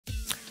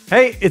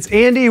Hey, it's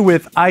Andy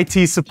with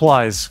IT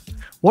Supplies.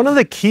 One of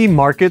the key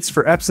markets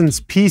for Epson's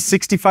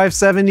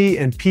P8570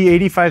 and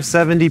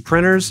P8570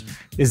 printers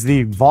is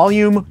the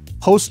volume,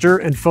 poster,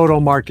 and photo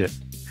market.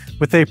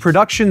 With a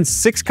production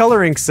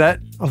 6-color ink set,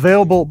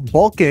 available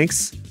bulk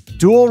inks,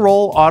 dual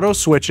roll auto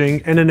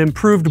switching, and an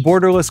improved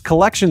borderless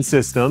collection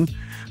system,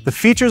 the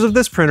features of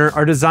this printer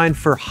are designed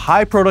for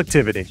high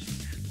productivity.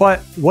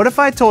 But what if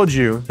I told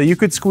you that you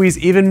could squeeze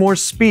even more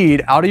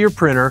speed out of your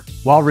printer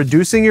while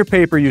reducing your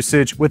paper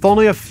usage with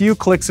only a few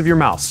clicks of your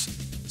mouse?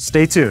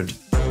 Stay tuned.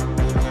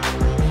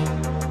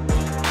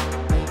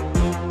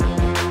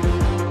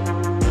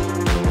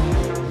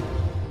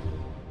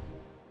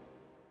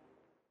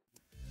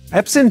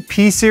 Epson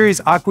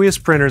P-Series aqueous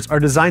printers are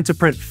designed to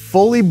print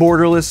fully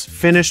borderless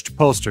finished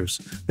posters.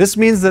 This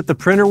means that the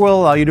printer will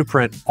allow you to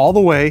print all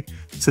the way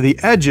to the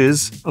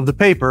edges of the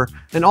paper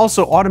and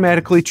also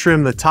automatically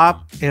trim the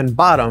top and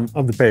bottom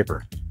of the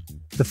paper.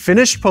 The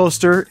finished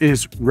poster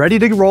is ready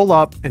to roll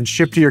up and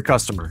ship to your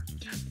customer.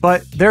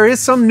 But there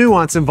is some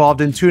nuance involved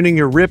in tuning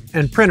your RIP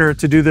and printer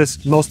to do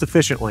this most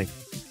efficiently.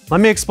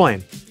 Let me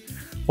explain.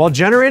 While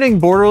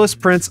generating borderless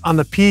prints on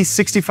the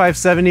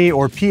P6570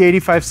 or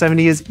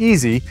P8570 is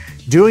easy,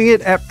 doing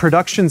it at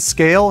production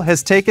scale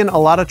has taken a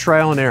lot of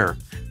trial and error.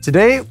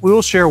 Today, we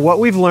will share what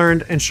we've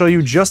learned and show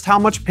you just how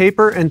much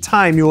paper and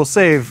time you will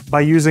save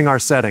by using our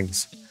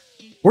settings.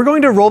 We're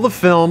going to roll the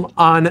film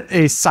on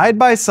a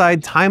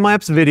side-by-side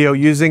time-lapse video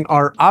using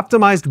our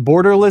optimized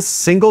borderless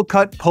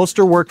single-cut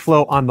poster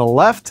workflow on the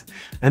left,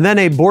 and then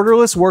a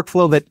borderless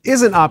workflow that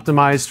isn't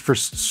optimized for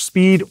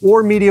speed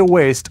or media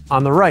waste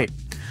on the right.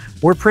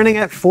 We're printing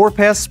at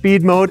 4-pass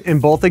speed mode in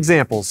both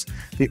examples.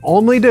 The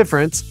only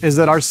difference is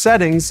that our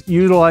settings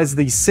utilize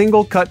the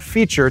single cut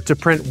feature to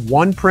print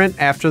one print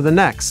after the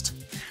next.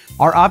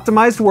 Our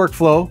optimized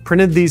workflow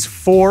printed these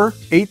 4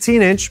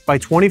 18-inch by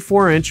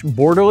 24-inch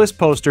borderless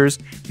posters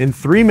in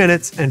 3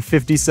 minutes and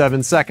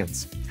 57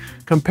 seconds.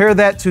 Compare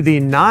that to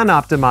the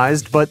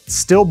non-optimized but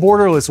still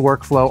borderless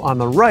workflow on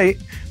the right,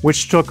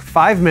 which took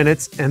 5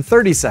 minutes and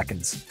 30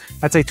 seconds.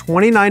 That's a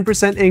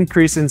 29%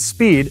 increase in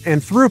speed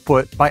and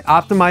throughput by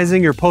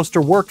optimizing your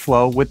poster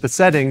workflow with the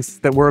settings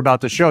that we're about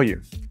to show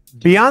you.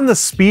 Beyond the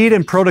speed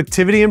and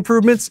productivity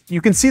improvements,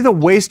 you can see the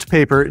waste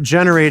paper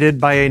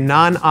generated by a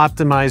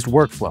non-optimized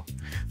workflow.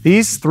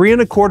 These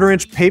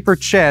 3¼ paper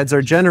chads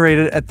are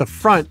generated at the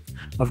front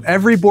of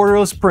every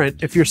borderless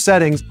print if your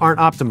settings aren't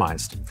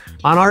optimized.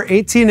 On our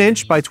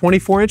 18-inch by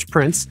 24-inch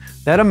prints,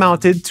 that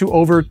amounted to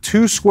over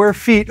 2 square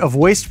feet of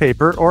waste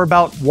paper, or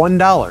about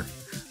 $1.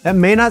 That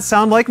may not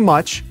sound like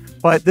much,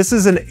 but this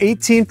is an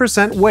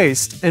 18%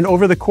 waste, and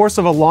over the course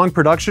of a long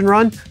production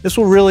run, this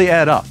will really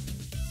add up.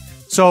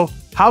 So,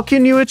 how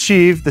can you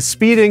achieve the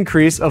speed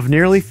increase of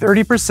nearly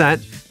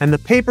 30% and the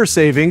paper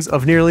savings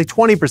of nearly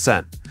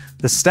 20%?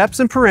 The steps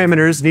and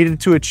parameters needed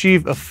to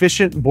achieve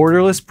efficient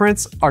borderless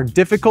prints are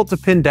difficult to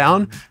pin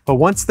down, but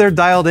once they're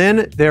dialed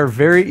in, they're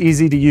very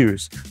easy to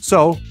use.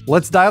 So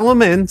let's dial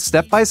them in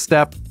step by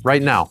step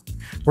right now.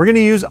 We're going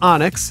to use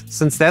Onyx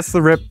since that's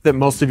the RIP that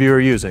most of you are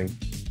using.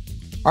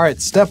 All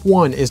right, step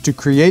 1 is to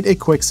create a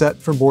quick set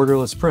for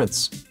borderless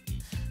prints.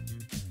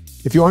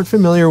 If you aren't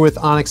familiar with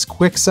Onyx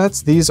quick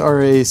sets, these are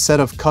a set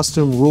of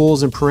custom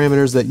rules and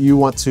parameters that you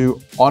want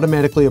to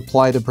automatically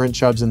apply to print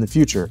jobs in the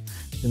future.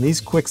 And these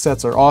quick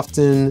sets are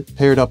often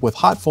paired up with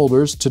hot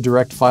folders to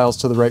direct files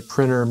to the right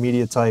printer,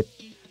 media type,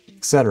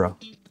 etc.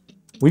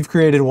 We've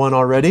created one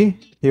already.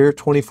 Here,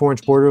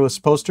 24-inch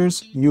borderless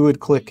posters. You would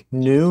click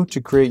New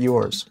to create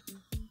yours.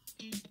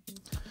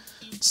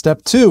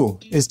 Step 2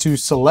 is to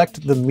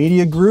select the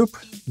media group,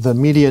 the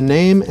media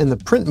name, and the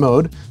print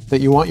mode that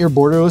you want your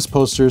borderless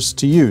posters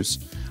to use.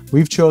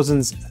 We've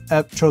chosen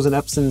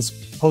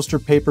Epson's Poster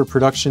Paper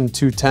Production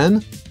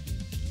 210,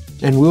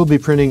 and we'll be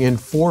printing in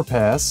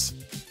 4-pass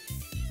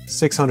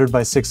 600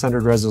 by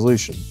 600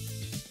 resolution.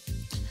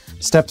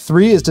 Step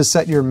 3 is to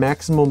set your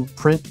maximum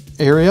print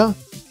area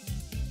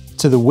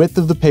to the width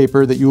of the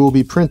paper that you will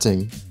be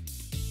printing.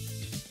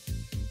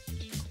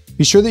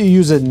 Be sure that you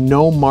use a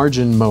no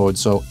margin mode,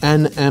 so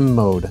NM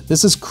mode.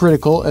 This is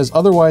critical, as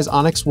otherwise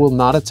Onyx will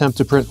not attempt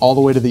to print all the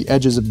way to the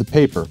edges of the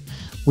paper.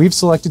 We've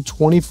selected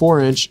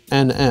 24-inch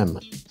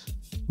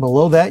NM.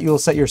 Below that, you'll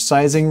set your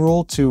sizing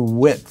rule to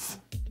width.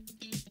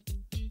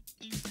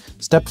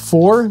 Step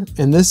 4,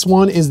 and this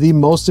one is the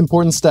most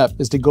important step,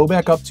 is to go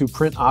back up to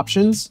Print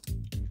Options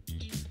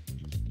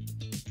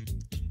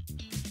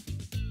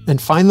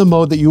and find the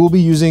mode that you will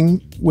be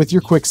using with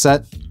your quick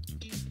set.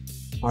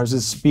 Ours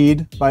is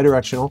speed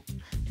bidirectional,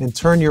 and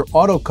turn your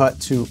auto cut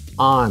to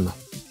on.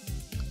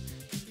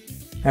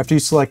 After you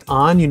select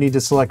on, you need to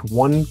select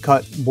one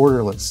cut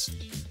borderless.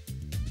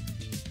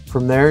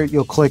 From there,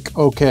 you'll click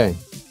OK.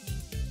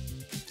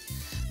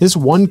 This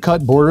one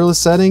cut borderless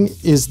setting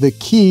is the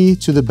key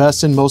to the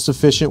best and most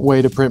efficient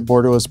way to print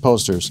borderless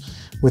posters.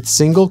 With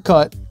single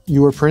cut,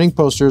 you are printing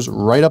posters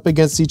right up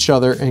against each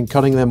other and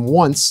cutting them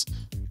once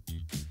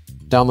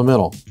down the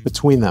middle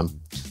between them.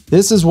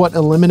 This is what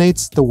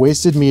eliminates the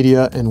wasted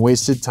media and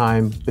wasted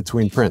time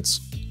between prints.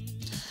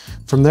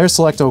 From there,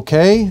 select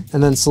OK,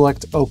 and then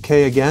select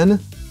OK again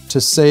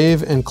to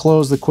save and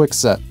close the quick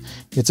set.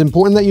 It's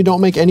important that you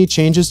don't make any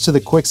changes to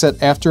the quick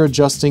set after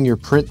adjusting your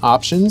print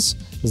options,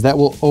 as that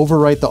will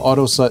overwrite the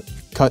auto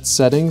cut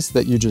settings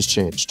that you just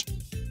changed.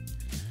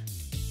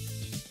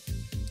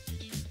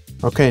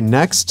 Okay,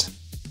 next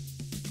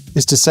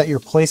is to set your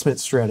placement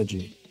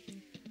strategy.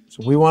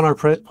 So we want our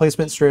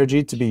placement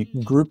strategy to be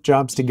group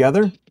jobs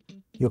together.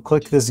 You'll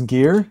click this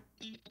gear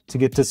to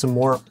get to some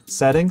more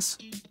settings.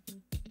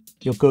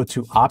 You'll go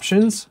to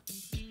options,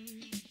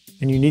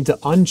 and you need to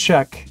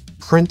uncheck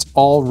print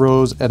all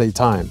rows at a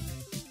time.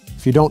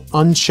 If you don't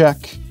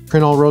uncheck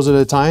print all rows at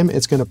a time,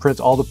 it's going to print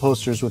all the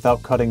posters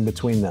without cutting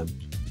between them.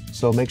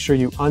 So make sure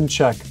you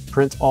uncheck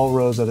print all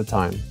rows at a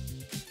time.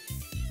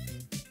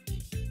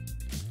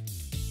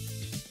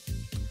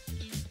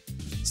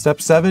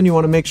 Step 7, you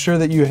want to make sure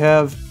that you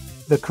have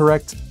the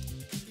correct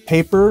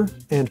paper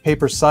and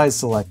paper size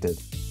selected.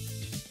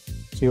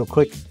 So you'll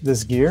click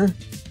this gear,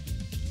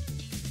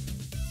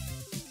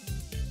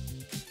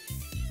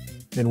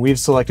 and we've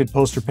selected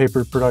poster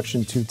paper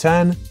production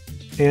 210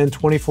 and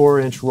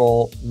 24-inch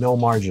roll, no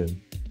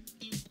margin.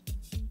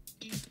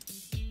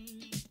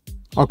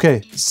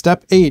 Okay,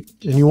 step 8,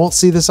 and you won't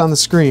see this on the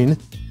screen.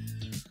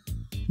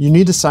 You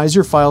need to size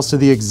your files to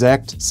the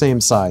exact same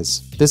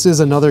size. This is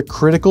another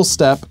critical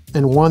step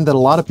and one that a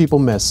lot of people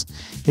miss.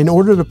 In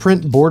order to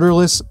print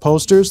borderless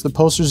posters, the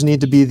posters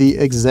need to be the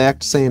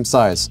exact same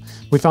size.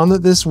 We found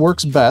that this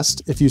works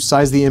best if you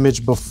size the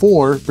image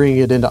before bringing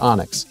it into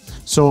Onyx.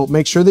 So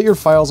make sure that your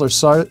files are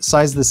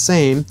sized the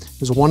same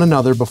as one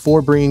another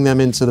before bringing them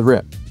into the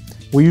RIP.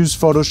 We use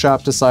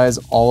Photoshop to size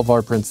all of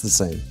our prints the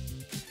same.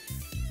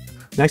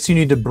 Next, you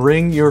need to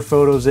bring your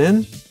photos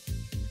in.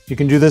 You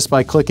can do this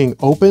by clicking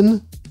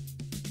Open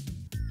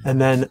and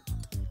then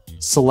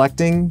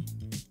selecting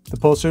the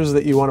posters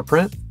that you want to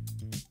print.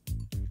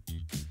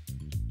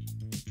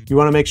 You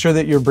want to make sure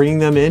that you're bringing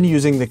them in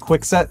using the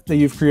quick set that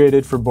you've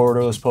created for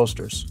Borderless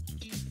Posters.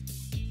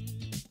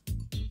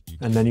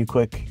 And then you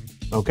click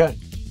OK.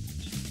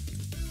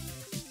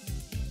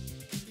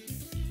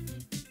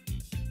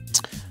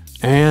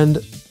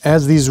 And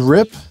as these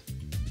rip,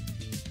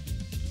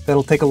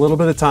 that'll take a little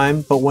bit of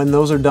time, but when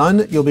those are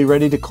done, you'll be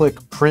ready to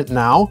click Print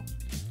Now,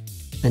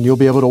 and you'll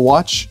be able to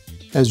watch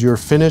as your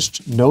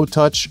finished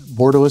no-touch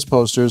borderless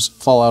posters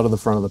fall out of the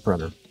front of the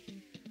printer.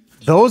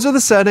 Those are the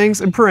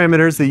settings and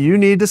parameters that you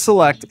need to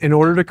select in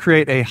order to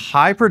create a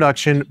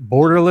high-production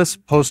borderless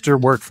poster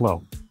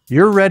workflow.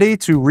 You're ready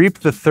to reap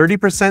the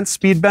 30%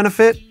 speed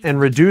benefit and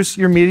reduce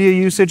your media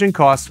usage and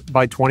cost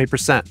by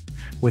 20%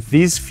 with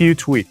these few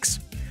tweaks.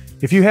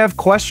 If you have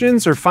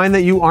questions or find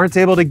that you aren't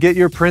able to get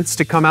your prints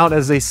to come out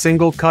as a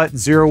single-cut,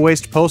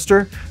 zero-waste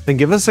poster, then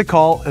give us a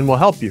call and we'll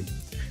help you.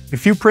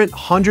 If you print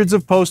hundreds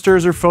of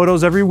posters or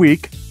photos every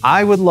week,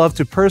 I would love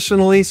to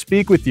personally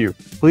speak with you.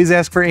 Please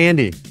ask for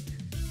Andy.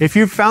 If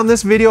you found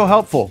this video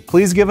helpful,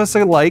 please give us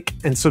a like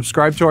and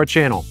subscribe to our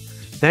channel.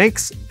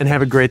 Thanks, and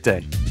have a great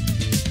day.